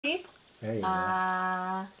Teeth. There you go.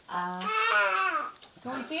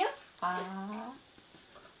 Can we see him?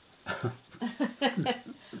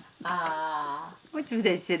 What's with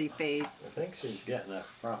that city face? I think she's getting that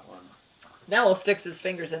front one. Nello sticks his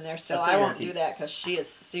fingers in there, so That's I her won't teeth. do that because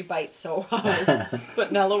she bites so hard.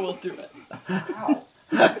 But Nello will do it. Ow.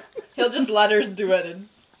 He'll just let her do it and.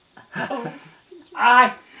 Oh,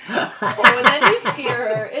 and then you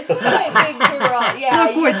scare her. It's okay, big girl. Yeah,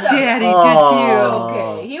 Look what it's Daddy okay. did to you. It's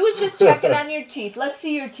okay. He was just checking on your teeth. Let's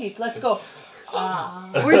see your teeth. Let's go.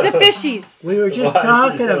 Where's the fishies? We were just Why,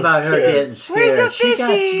 talking she's so about her scared. getting scared. Where's the She got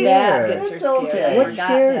fishies? That scared. gets her It's scared. okay. I What forgot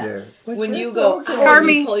scared that. her? When you It's go, okay. when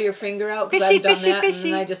Carmi. you pull your finger out, because Fishy, I've done fishy, that, fishy.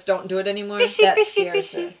 and then I just don't do it anymore. Fishy, that fishy, scares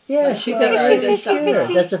fishy. her. Yeah, Like, she she thinks got she really did something scared.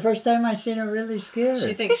 wrong. That's the first time I seen her really scared.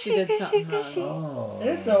 She thinks she did Fishy, something fishy, wrong. fishy.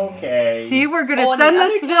 Oh. It's okay. See, we're going Oh, to and send the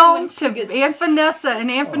this other time when film she to gets- Aunt Vanessa, and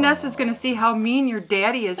Aunt Vanessa's going to see how mean your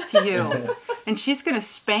daddy is to you. And she's going to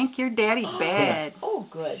spank your daddy bad. Oh,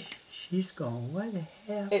 good. She's going, what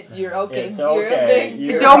happened? You're okay. It's You're a okay. big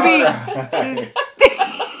You're girl. Don't be- alright.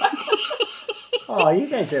 Oh, you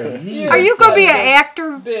guys are mean. Are you going to be an Big-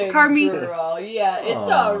 actor, Big Carmi? girl. Yeah, it's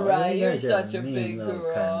Oh, all right. you You're guys are such a mean big little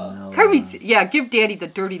girl. Carmela. Carmi, yeah, give daddy the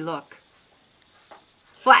dirty look.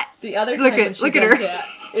 Flat. The other time Look when at- she look at does her. that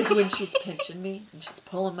is when she's pinching me and she's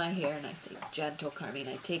pulling my hair and I say, gentle, Carmi, and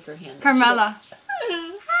I take her hand. and Carmela.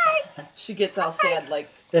 She gets all sad like,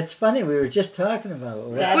 It's funny, we were just talking about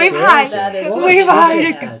it. That Wave is- hi. that is Well, what Wave she hi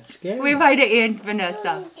just to- got scared. Wave hi to Aunt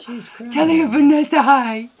Vanessa. She's crying. Tell Aunt Vanessa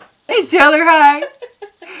hi. Hey, tell her hi.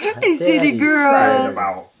 Hey, city Daddy's girl. Right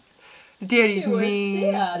about. Daddy's she was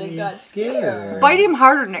mean. sad and He's got scared. scared. Bite him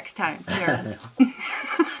harder next time. Here.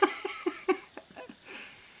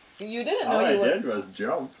 You didn't know All I you would. did was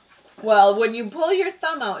jump. Well, when you pull your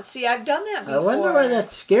thumb out, see, I've done that I before. wonder why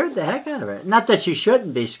that scared the heck out of her. Not that she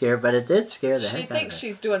shouldn't be scared, but it did scare the She heck out of her. thinks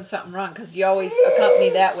she's doing something wrong because you always accompany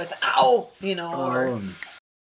that with "ow," you know, or Oh,